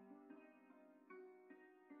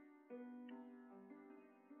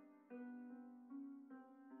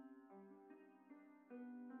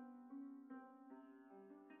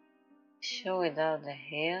 Show without the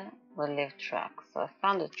heel will leave track. So I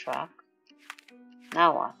found the track.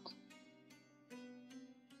 Now what?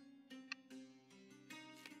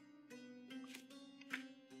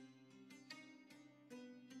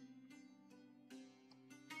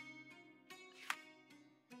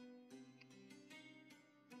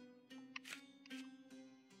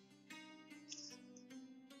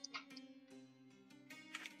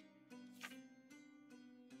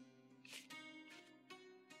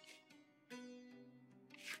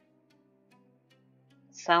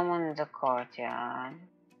 Someone in the courtyard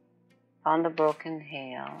found a broken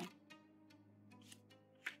heel.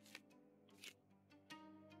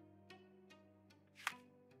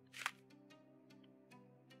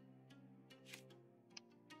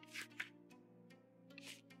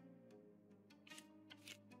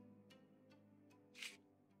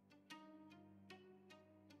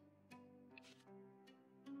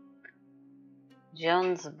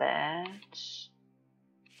 John's badge.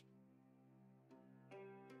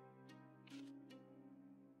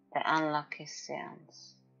 The unlucky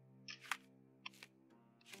scenes.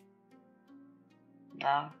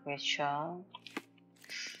 Dark ritual.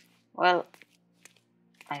 Well,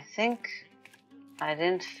 I think I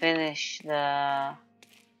didn't finish the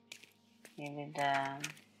maybe the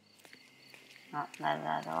not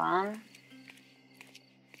that one.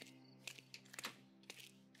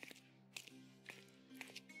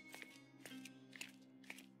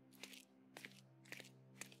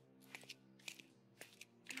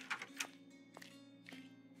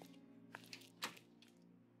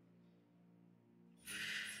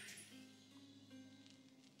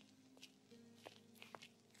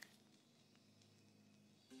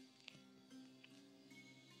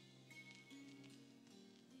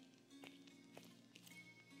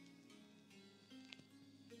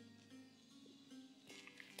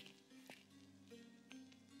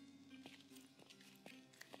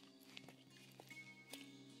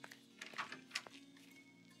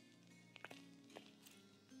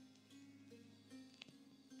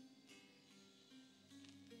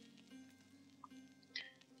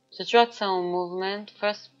 To track sound movement,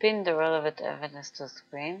 first pin the relevant evidence to the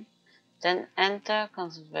screen, then enter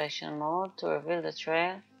concentration mode to reveal the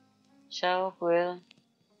trail. Sherlock will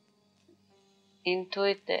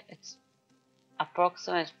intuit its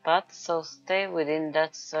approximate path, so stay within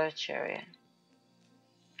that search area.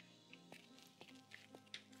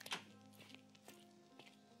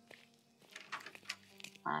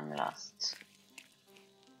 I'm lost.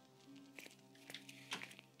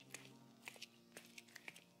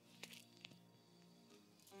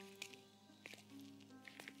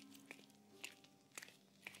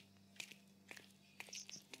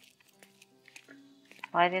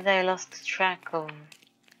 Why did I lost track of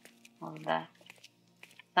that?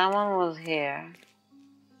 Someone was here.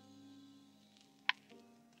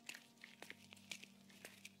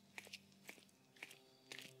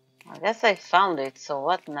 I guess I found it, so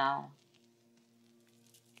what now?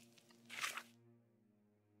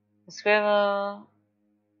 The scribble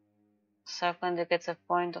circle indicates a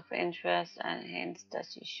point of interest and hints that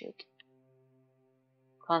you should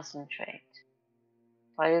concentrate.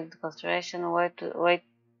 Why did the concentration wait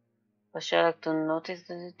for Sherlock to notice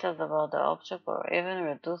the details about the object or even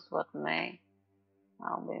reduce what may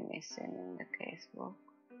now be missing in the casebook?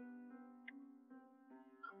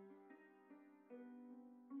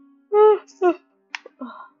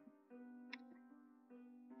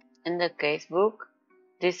 In the casebook,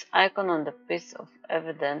 this icon on the piece of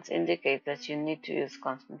evidence indicates that you need to use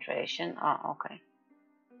concentration. Oh, okay.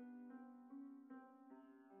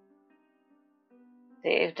 See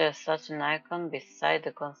if there's such an icon beside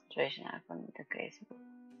the concentration icon in the casebook.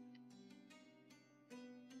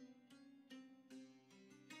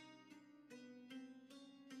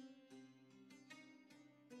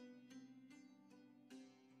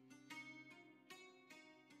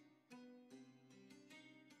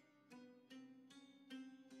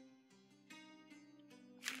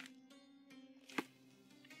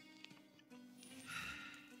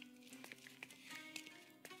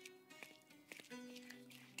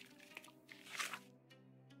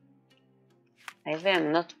 Maybe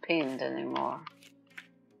I'm not pinned anymore.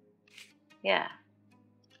 Yeah.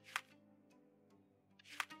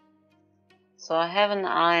 So I have an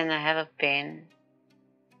eye and I have a pin.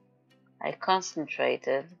 I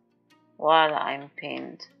concentrated while I'm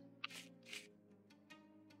pinned.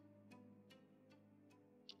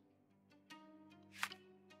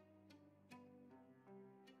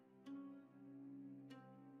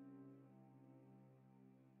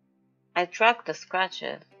 I track the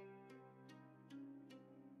scratches.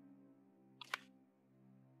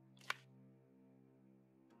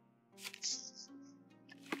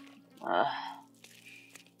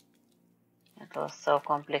 It was so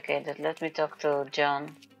complicated. Let me talk to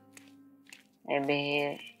John. Maybe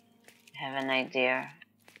he have an idea.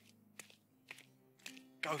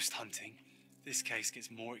 Ghost hunting? This case gets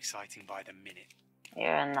more exciting by the minute.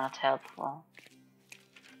 You're not helpful.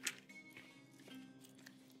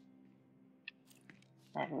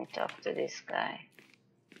 Let me talk to this guy.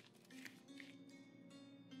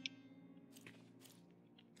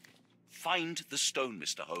 Find the stone,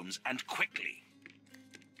 Mr. Holmes, and quickly.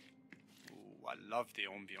 Ooh, I love the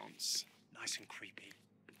ambience. Nice and creepy.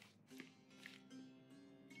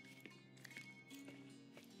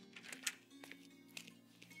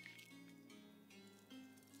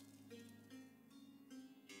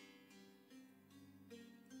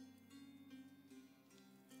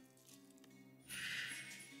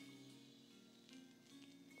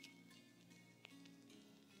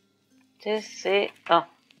 This is... Oh.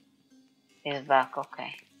 He's back,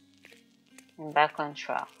 okay. I'm back on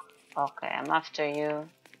track. Okay, I'm after you.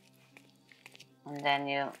 And then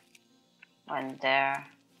you went there.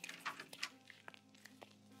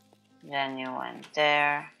 Then you went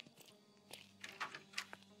there.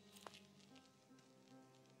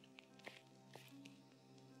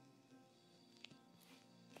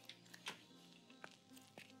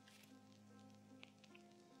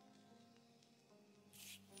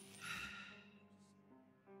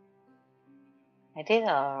 I did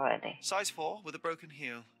already. Size 4 with a broken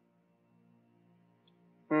heel.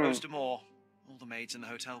 Rose D'Amour. All the maids in the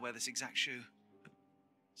hotel wear this exact shoe.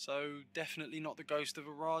 So, definitely not the ghost of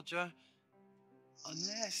a Raja?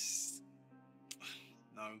 Unless...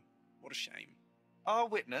 No, what a shame. Our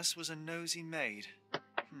witness was a nosy maid.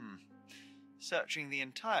 Searching the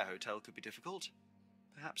entire hotel could be difficult.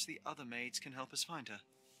 Perhaps the other maids can help us find her.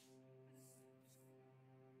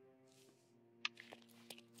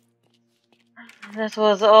 That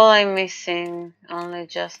was all I'm missing. Only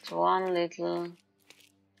just one little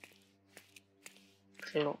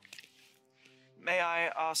clue. May I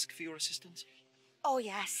ask for your assistance? Oh,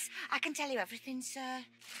 yes. I can tell you everything, sir.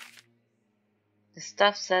 The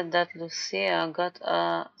staff said that Lucia got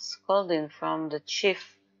a scolding from the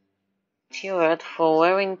chief steward for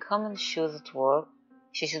wearing common shoes at work.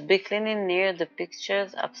 She should be cleaning near the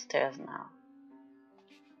pictures upstairs now.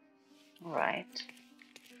 Alright.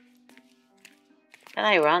 Can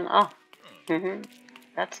I run? Oh.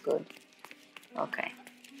 That's good. Okay.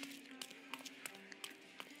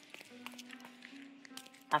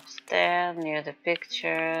 Upstairs, near the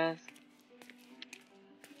pictures.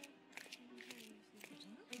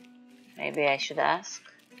 Maybe I should ask.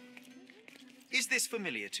 Is this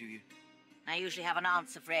familiar to you? I usually have an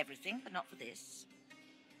answer for everything, but not for this.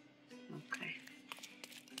 Okay.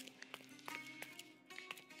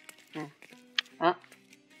 Oh,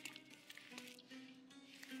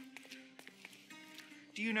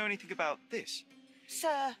 Do you know anything about this?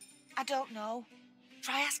 Sir, I don't know.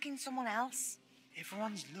 Try asking someone else.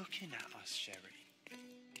 Everyone's looking at us, Sherry.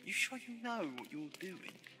 You sure you know what you're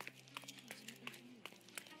doing?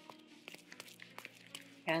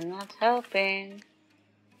 you're not helping.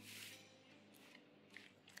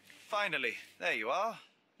 Finally, there you are.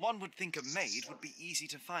 One would think a maid would be easy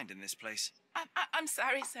to find in this place. I'm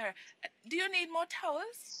sorry, sir. Do you need more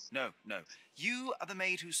towels? No, no. You are the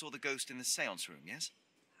maid who saw the ghost in the seance room, yes?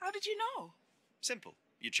 How did you know? Simple.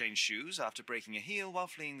 You changed shoes after breaking a heel while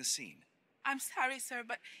fleeing the scene. I'm sorry, sir,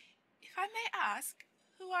 but if I may ask,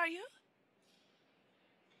 who are you?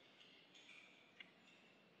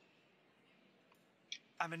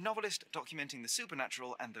 I'm a novelist documenting the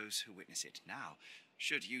supernatural and those who witness it. Now,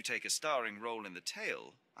 should you take a starring role in the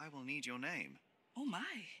tale, I will need your name. Oh,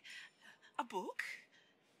 my. A book?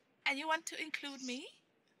 And you want to include me?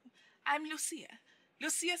 I'm Lucia.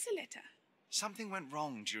 Lucia Saletta. Something went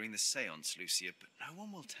wrong during the seance, Lucia, but no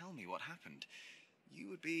one will tell me what happened. You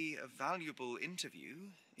would be a valuable interview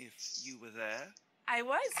if you were there. I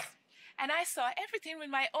was. And I saw everything with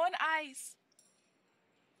my own eyes.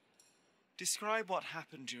 Describe what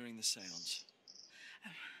happened during the seance.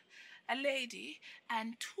 A lady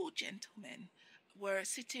and two gentlemen were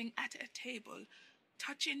sitting at a table,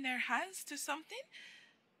 touching their hands to something.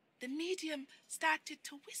 The medium started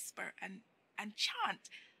to whisper and chant,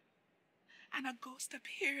 and a ghost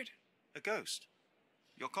appeared. A ghost?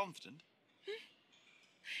 You're confident?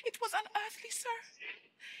 It was unearthly, sir.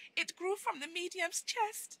 It grew from the medium's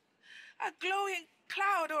chest, a glowing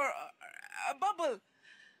cloud or a bubble.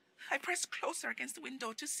 I pressed closer against the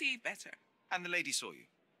window to see better. And the lady saw you?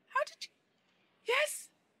 How did you? Yes.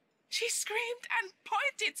 She screamed and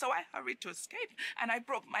pointed, so I hurried to escape, and I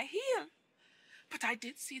broke my heel. But I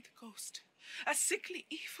did see the ghost, a sickly,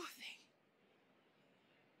 evil thing.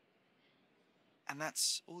 And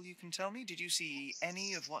that's all you can tell me? Did you see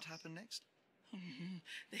any of what happened next?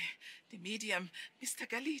 The medium, Mr.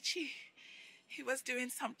 Galici, he was doing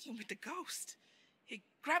something with the ghost. He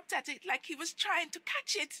grabbed at it like he was trying to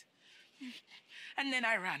catch it. And then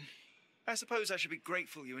I ran. I suppose I should be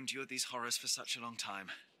grateful you endured these horrors for such a long time.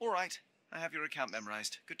 All right, I have your account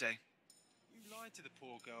memorized. Good day. You lied to the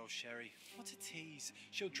poor girl, Sherry. What a tease.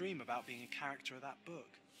 She'll dream about being a character of that book.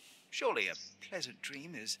 Surely a pleasant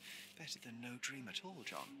dream is better than no dream at all,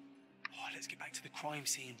 John. Oh, let's get back to the crime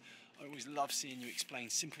scene. I always love seeing you explain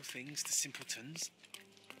simple things to simpletons.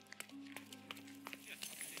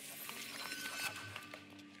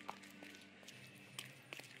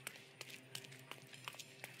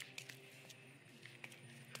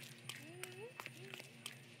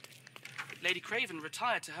 Lady Craven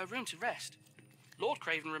retired to her room to rest. Lord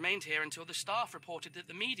Craven remained here until the staff reported that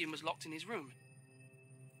the medium was locked in his room.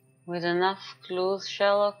 With enough clues,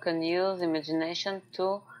 Sherlock can use imagination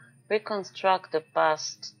to reconstruct the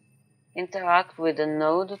past. Interact with the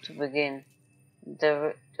node to begin.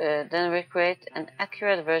 Then recreate an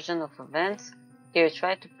accurate version of events. Here,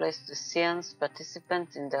 try to place the seance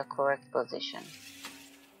participants in their correct position.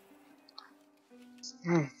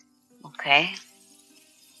 Okay.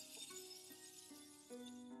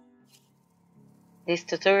 This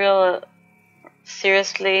tutorial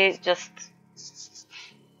seriously just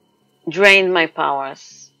drained my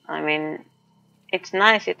powers. I mean, it's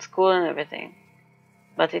nice, it's cool and everything,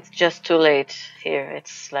 but it's just too late here.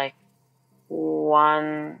 It's like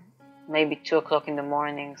 1, maybe 2 o'clock in the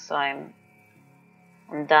morning, so I'm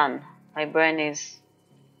done. My brain is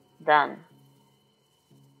done.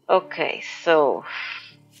 Okay, so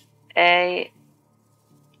A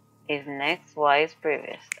is next, Y is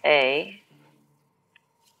previous. A.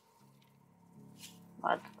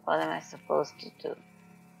 What am I supposed to do?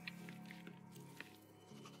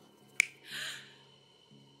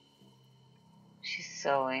 She's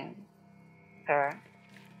sewing her.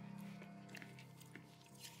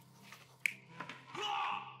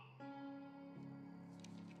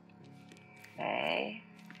 Okay.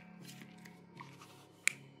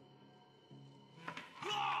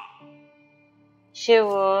 She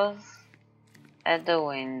was at the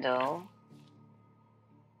window.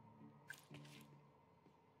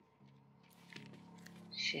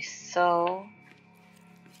 She saw.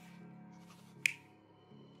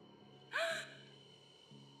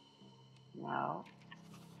 No.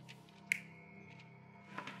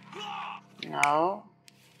 No.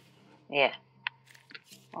 Yeah.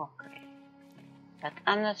 Okay. But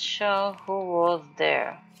I'm not sure who was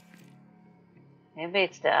there. Maybe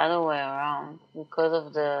it's the other way around because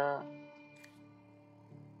of the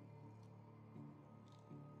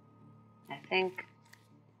think.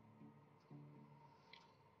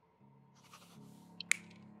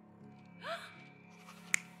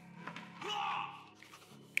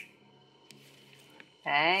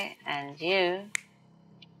 Okay, and you.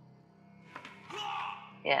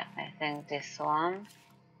 Yeah, I think this one.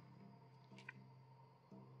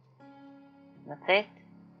 That's it.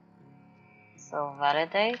 So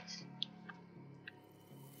validate.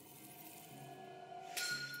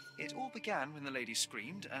 It all began when the lady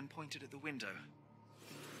screamed and pointed at the window.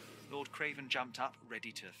 Lord Craven jumped up,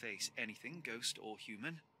 ready to face anything, ghost or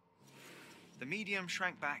human. The medium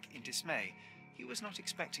shrank back in dismay. He was not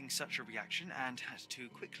expecting such a reaction and had to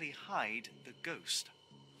quickly hide the ghost.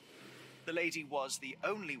 The lady was the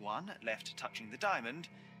only one left touching the diamond,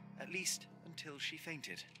 at least until she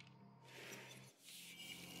fainted.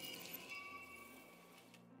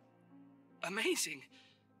 Amazing.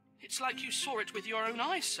 It's like you saw it with your own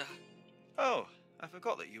eyes, sir. Oh, I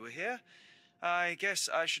forgot that you were here. I guess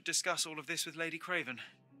I should discuss all of this with Lady Craven.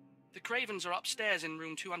 The Cravens are upstairs in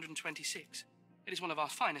room 226. It is one of our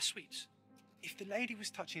finest suites. If the lady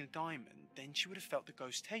was touching a diamond, then she would have felt the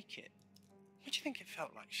ghost take it. What do you think it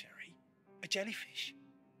felt like, Sherry? A jellyfish?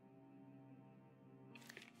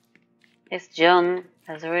 Yes, John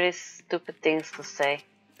has really stupid things to say.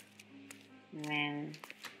 I mean,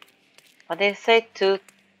 what did he say?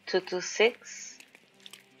 226?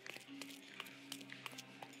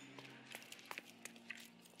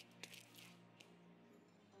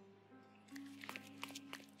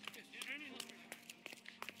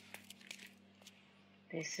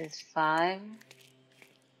 This is 5.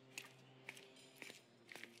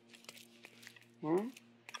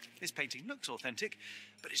 This painting looks authentic,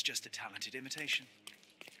 but it's just a talented imitation.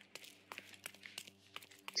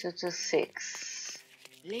 226.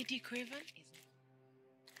 Lady Craven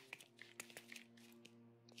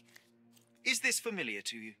Is this familiar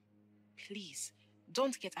to you? Please,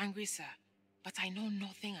 don't get angry, sir. But I know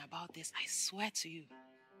nothing about this, I swear to you.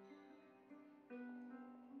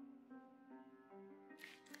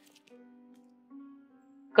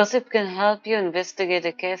 Gossip can help you investigate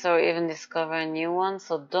a case or even discover a new one,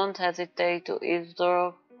 so don't hesitate to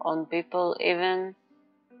eavesdrop on people even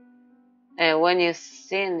when you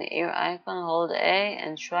see an ear icon. Hold A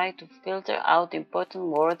and try to filter out important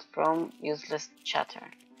words from useless chatter.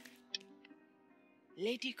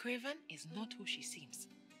 Lady Craven is not who she seems.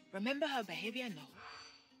 Remember her behavior now.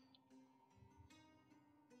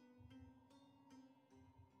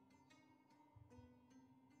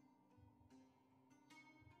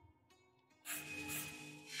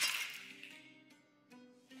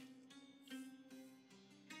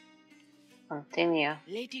 Continue.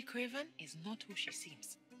 Lady Craven is not who she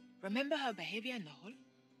seems. Remember her behavior now.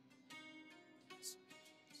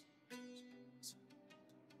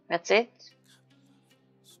 That's it?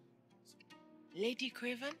 Lady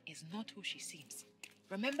Craven is not who she seems.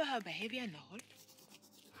 Remember her behavior now.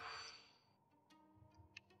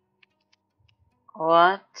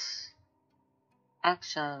 What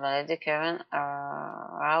actions by Lady Karen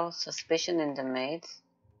arouse suspicion in the maids?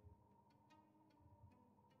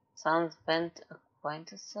 Sounds bent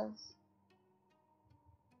acquaintances?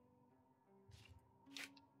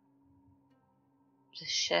 The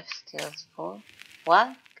chef steals food?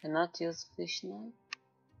 What? Cannot use fish knife?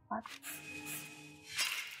 What?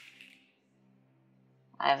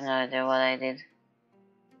 I have no idea what I did.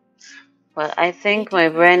 Well, I think my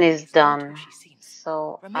brain is done.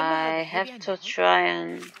 So I have to try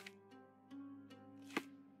and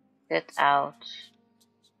get out.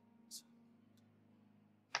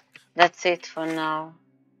 That's it for now.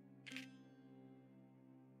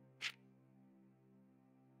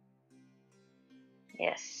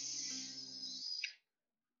 Yes.